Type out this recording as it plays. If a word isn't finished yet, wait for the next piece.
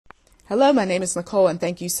Hello, my name is Nicholl, and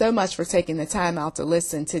thank you so much for taking the time out to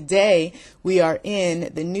listen. Today, we are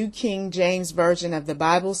in the New King James Version of the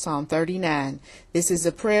Bible, Psalm 39. This is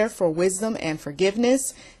a prayer for wisdom and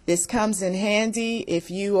forgiveness. This comes in handy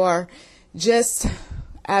if you are just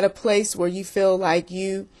at a place where you feel like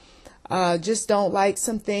you just don't like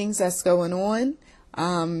some things that's going on.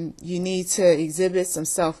 You need to exhibit some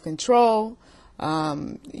self-control.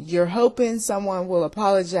 You're hoping someone will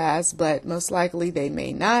apologize, but most likely they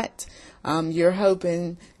may not. You're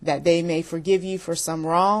hoping that they may forgive you for some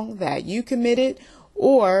wrong that you committed,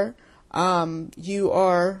 or you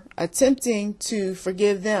are attempting to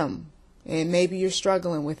forgive them, and maybe you're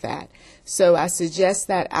struggling with that. So I suggest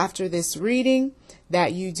that after this reading,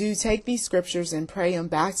 that you do take these scriptures and pray them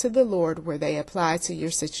back to the Lord where they apply to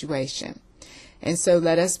your situation. And so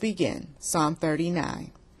let us begin. Psalm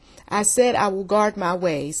 39. I said, I will guard my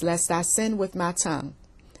ways, lest I sin with my tongue.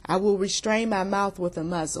 I will restrain my mouth with a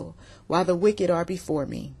muzzle, while the wicked are before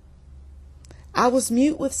me. I was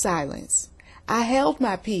mute with silence. I held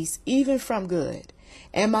my peace, even from good,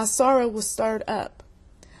 and my sorrow was stirred up.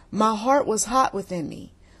 My heart was hot within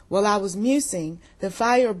me. While I was musing, the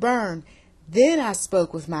fire burned. Then I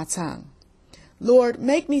spoke with my tongue. Lord,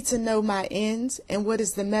 make me to know my end, and what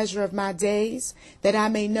is the measure of my days, that I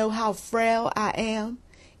may know how frail I am.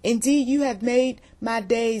 Indeed, you have made my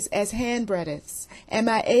days as handbreadths, and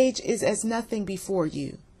my age is as nothing before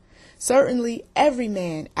you. Certainly every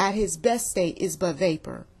man at his best state is but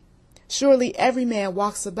vapor. Surely every man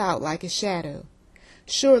walks about like a shadow.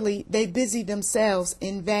 Surely they busy themselves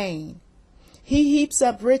in vain. He heaps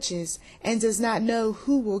up riches and does not know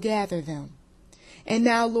who will gather them. And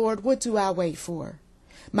now, Lord, what do I wait for?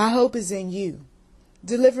 My hope is in you.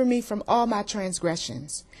 Deliver me from all my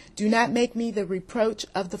transgressions. Do not make me the reproach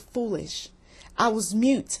of the foolish. I was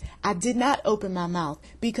mute. I did not open my mouth,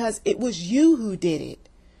 because it was you who did it.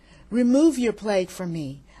 Remove your plague from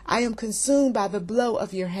me. I am consumed by the blow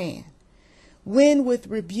of your hand. When with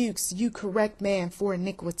rebukes you correct man for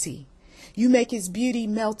iniquity, you make his beauty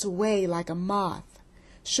melt away like a moth.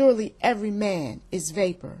 Surely every man is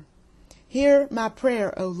vapor. Hear my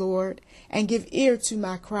prayer, O Lord, and give ear to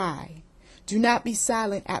my cry. Do not be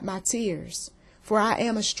silent at my tears, for I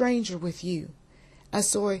am a stranger with you, a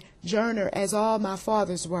sojourner as all my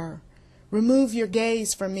fathers were. Remove your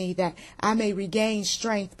gaze from me, that I may regain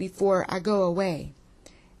strength before I go away,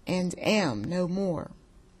 and am no more.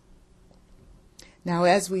 Now,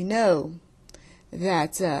 as we know,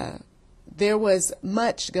 that there was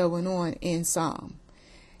much going on in Psalm.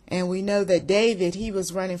 And we know that David, he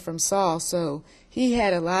was running from Saul, so he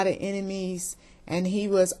had a lot of enemies, and he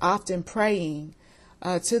was often praying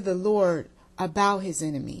to the Lord about his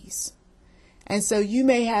enemies. And so you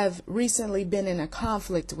may have recently been in a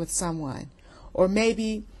conflict with someone, or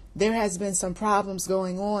maybe there has been some problems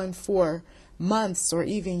going on for months or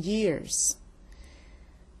even years.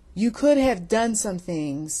 You could have done some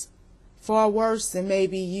things far worse than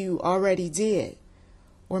maybe you already did,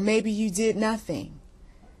 or maybe you did nothing.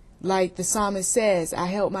 Like the psalmist says, I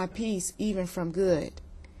held my peace even from good,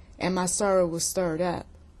 and my sorrow was stirred up.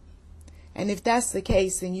 And if that's the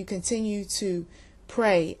case, then you continue to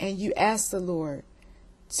pray and you ask the Lord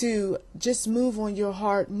to just move on your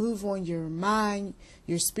heart, move on your mind,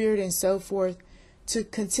 your spirit, and so forth, to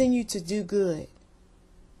continue to do good.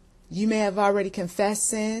 You may have already confessed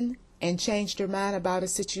sin and changed your mind about a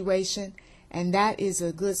situation, and that is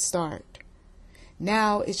a good start.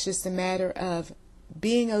 Now it's just a matter of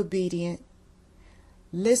being obedient,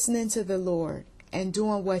 listening to the Lord, and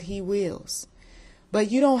doing what he wills. But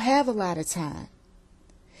you don't have a lot of time.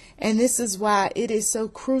 And this is why it is so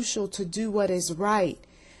crucial to do what is right,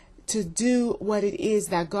 to do what it is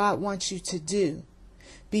that God wants you to do.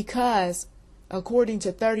 Because according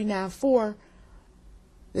to 39:4,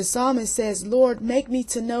 the psalmist says, Lord, make me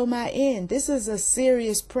to know my end. This is a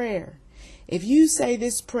serious prayer. If you say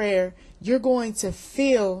this prayer, you're going to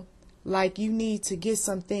feel like you need to get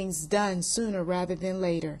some things done sooner rather than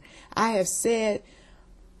later. I have said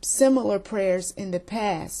similar prayers in the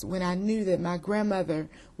past when I knew that my grandmother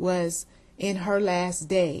was in her last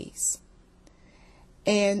days.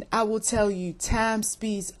 And I will tell you, time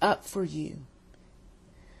speeds up for you.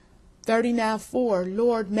 39:4,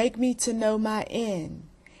 Lord, make me to know my end,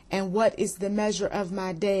 and what is the measure of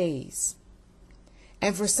my days.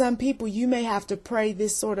 And for some people, you may have to pray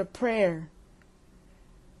this sort of prayer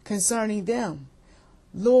concerning them.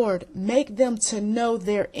 Lord, make them to know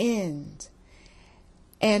their end,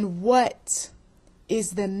 and what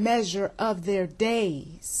is the measure of their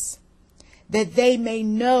days, that they may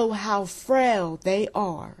know how frail they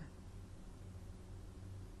are.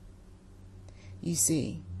 You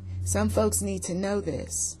see, some folks need to know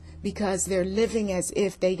this, because they're living as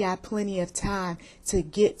if they got plenty of time to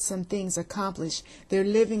get some things accomplished. They're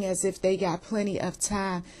living as if they got plenty of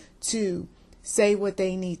time to say what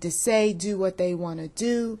they need to say, do what they want to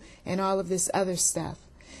do, and all of this other stuff.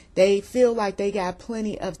 They feel like they got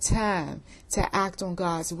plenty of time to act on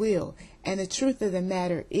God's will. And the truth of the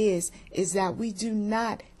matter is that we do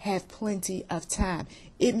not have plenty of time.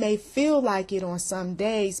 It may feel like it on some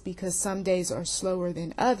days because some days are slower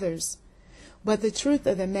than others. But the truth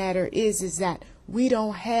of the matter is that we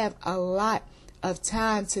don't have a lot of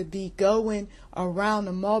time to be going around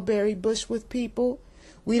the mulberry bush with people.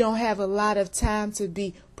 We don't have a lot of time to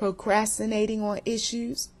be procrastinating on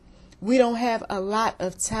issues. We don't have a lot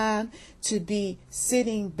of time to be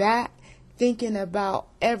sitting back thinking about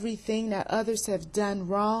everything that others have done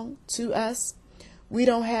wrong to us. We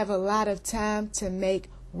don't have a lot of time to make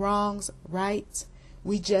wrongs right.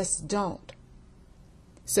 We just don't.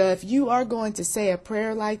 So if you are going to say a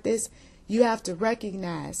prayer like this, you have to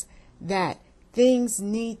recognize that things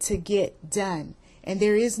need to get done. And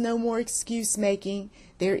there is no more excuse making.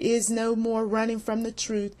 There is no more running from the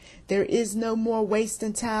truth. There is no more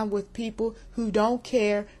wasting time with people who don't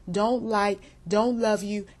care, don't like, don't love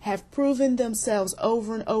you, have proven themselves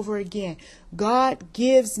over and over again. God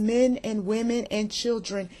gives men and women and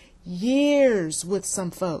children years with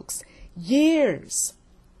some folks. Years.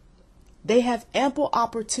 They have ample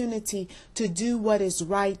opportunity to do what is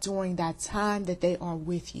right during that time that they are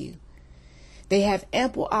with you. They have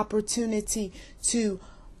ample opportunity to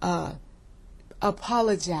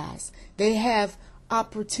apologize. They have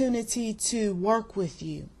opportunity to work with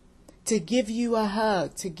you, to give you a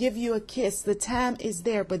hug, to give you a kiss. The time is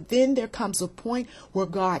there, but then there comes a point where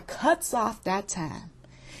God cuts off that time.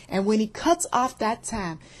 And when he cuts off that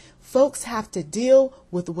time, folks have to deal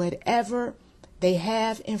with whatever they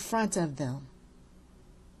have in front of them.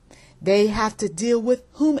 They have to deal with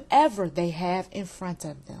whomever they have in front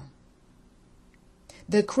of them.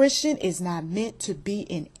 The Christian is not meant to be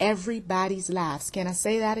in everybody's lives. Can I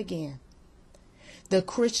say that again? The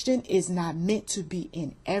Christian is not meant to be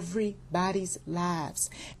in everybody's lives.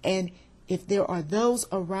 And if there are those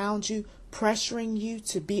around you pressuring you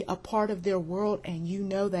to be a part of their world and you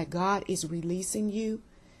know that God is releasing you,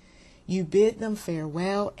 you bid them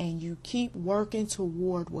farewell and you keep working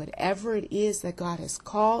toward whatever it is that God has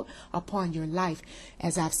called upon your life.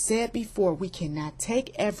 As I've said before, we cannot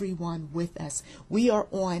take everyone with us. We are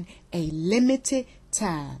on a limited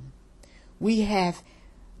time. We have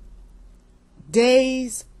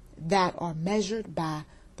days that are measured by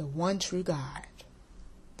the one true God.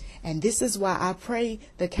 And this is why I pray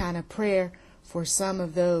the kind of prayer for some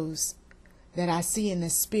of those that I see in the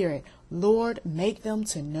spirit. Lord, make them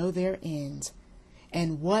to know their end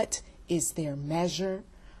and what is their measure,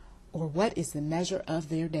 or what is the measure of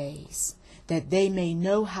their days, that they may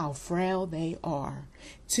know how frail they are.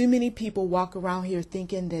 Too many people walk around here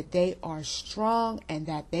thinking that they are strong and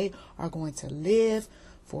that they are going to live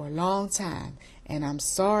for a long time. And I'm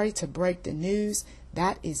sorry to break the news,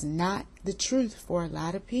 that is not the truth for a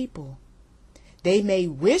lot of people. They may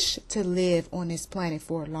wish to live on this planet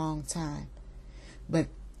for a long time, but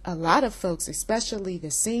a lot of folks, especially the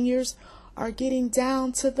seniors, are getting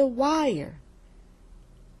down to the wire.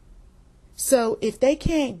 So if they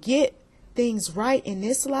can't get things right in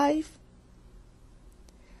this life,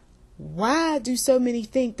 why do so many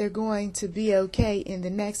think they're going to be okay in the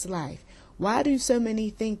next life? Why do so many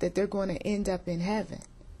think that they're going to end up in heaven?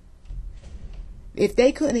 If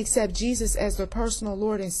they couldn't accept Jesus as their personal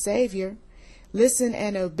Lord and Savior, listen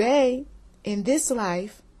and obey in this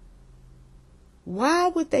life, why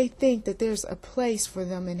would they think that there's a place for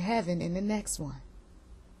them in heaven in the next one?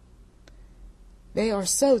 They are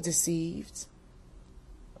so deceived.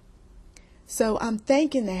 So I'm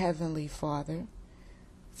thanking the Heavenly Father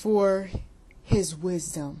for his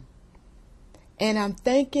wisdom. And I'm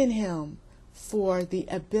thanking him for the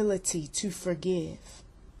ability to forgive.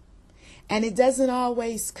 And it doesn't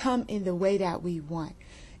always come in the way that we want.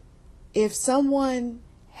 If someone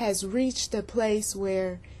has reached a place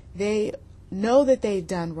where they know that they've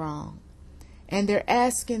done wrong and they're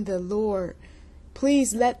asking the Lord,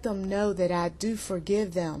 please let them know that I do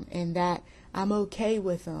forgive them and that I'm okay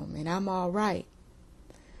with them and I'm all right,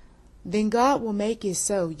 then God will make it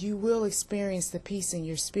so. You will experience the peace in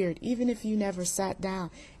your spirit, even if you never sat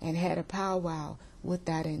down and had a powwow with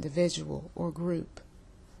that individual or group.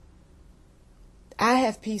 I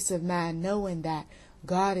have peace of mind knowing that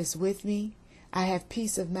God is with me. I have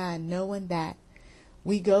peace of mind knowing that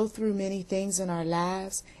we go through many things in our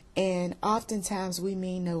lives, and oftentimes we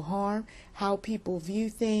mean no harm. How people view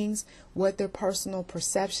things, what their personal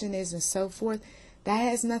perception is, and so forth, That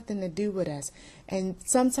has nothing to do with us. And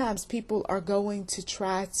sometimes people are going to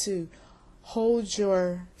try to hold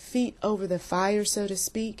your feet over the fire, so to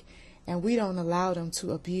speak, and we don't allow them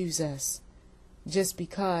to abuse us just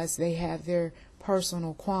because they have their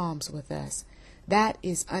personal qualms with us. That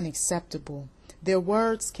is unacceptable. Their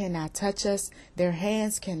words cannot touch us. Their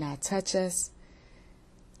hands cannot touch us.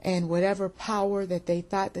 And whatever power that they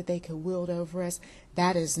thought that they could wield over us,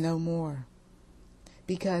 that is no more.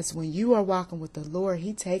 Because when you are walking with the Lord,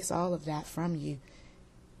 He takes all of that from you.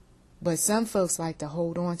 But some folks like to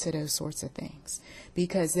hold on to those sorts of things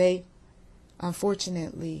because they,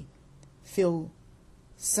 unfortunately, feel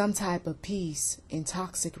some type of peace in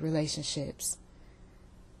toxic relationships.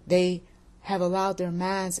 They have allowed their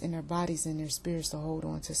minds and their bodies and their spirits to hold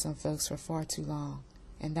on to some folks for far too long.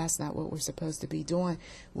 And that's not what we're supposed to be doing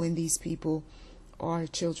when these people are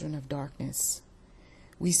children of darkness.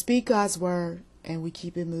 We speak God's word and we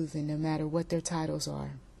keep it moving no matter what their titles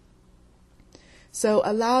are. So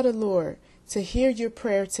allow the Lord to hear your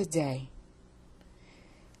prayer today.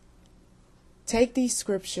 Take these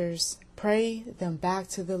scriptures, pray them back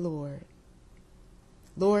to the Lord.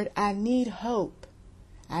 Lord, I need hope.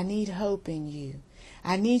 I need hope in you.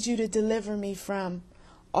 I need you to deliver me from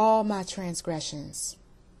all my transgressions.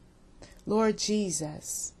 Lord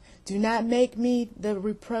Jesus, do not make me the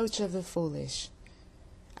reproach of the foolish.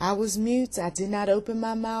 I was mute. I did not open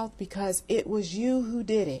my mouth because it was you who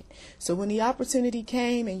did it. So when the opportunity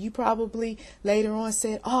came and you probably later on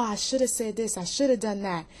said, oh, I should have said this, I should have done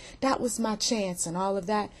that. That was my chance and all of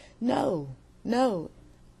that. No.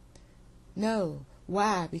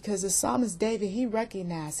 Why? Because the psalmist David, he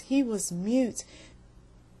recognized he was mute.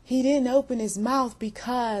 He didn't open his mouth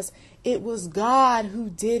because it was God who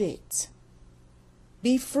did it.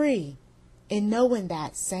 Be free in knowing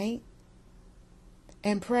that, saint.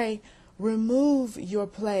 And pray, remove your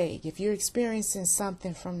plague. If you're experiencing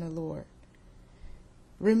something from the Lord,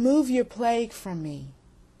 remove your plague from me.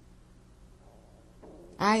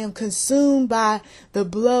 I am consumed by the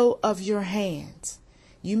blow of your hand.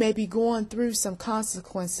 You may be going through some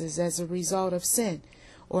consequences as a result of sin,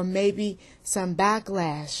 or maybe some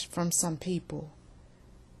backlash from some people.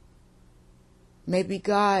 Maybe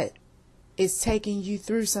God is taking you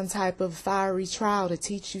through some type of fiery trial to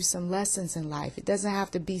teach you some lessons in life. It doesn't have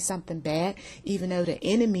to be something bad, even though the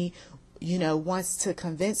enemy, wants to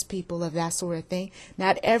convince people of that sort of thing.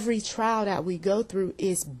 Not every trial that we go through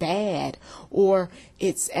is bad, or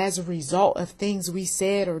it's as a result of things we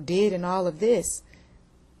said or did and all of this.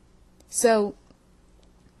 So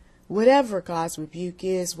whatever God's rebuke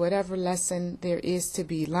is, whatever lesson there is to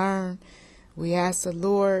be learned, we ask the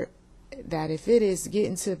Lord that if it is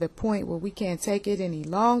getting to the point where we can't take it any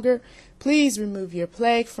longer, please remove your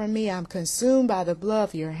plague from me. I'm consumed by the blood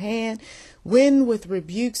of your hand. When with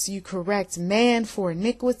rebukes you correct man for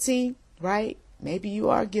iniquity, right? Maybe you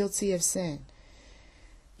are guilty of sin.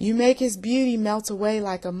 You make his beauty melt away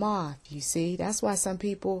like a moth, you see. That's why some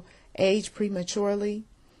people age prematurely,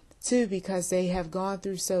 too, because they have gone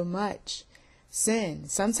through so much sin.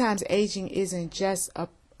 Sometimes aging isn't just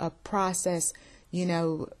a process,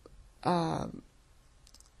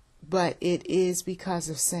 but it is because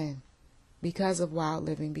of sin, because of wild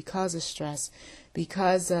living, because of stress,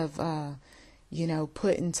 because of,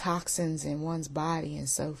 putting toxins in one's body and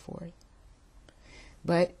so forth.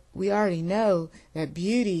 But we already know that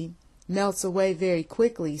beauty melts away very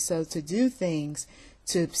quickly. So to do things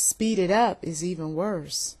to speed it up is even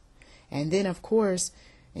worse. And then, of course,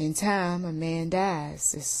 in time, a man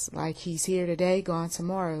dies. It's like he's here today, gone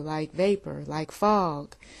tomorrow, like vapor, like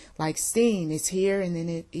fog, like steam. It's here and then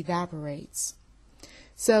it evaporates.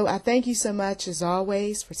 So I thank you so much, as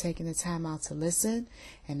always, for taking the time out to listen,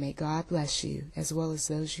 and may God bless you as well as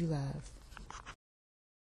those you love.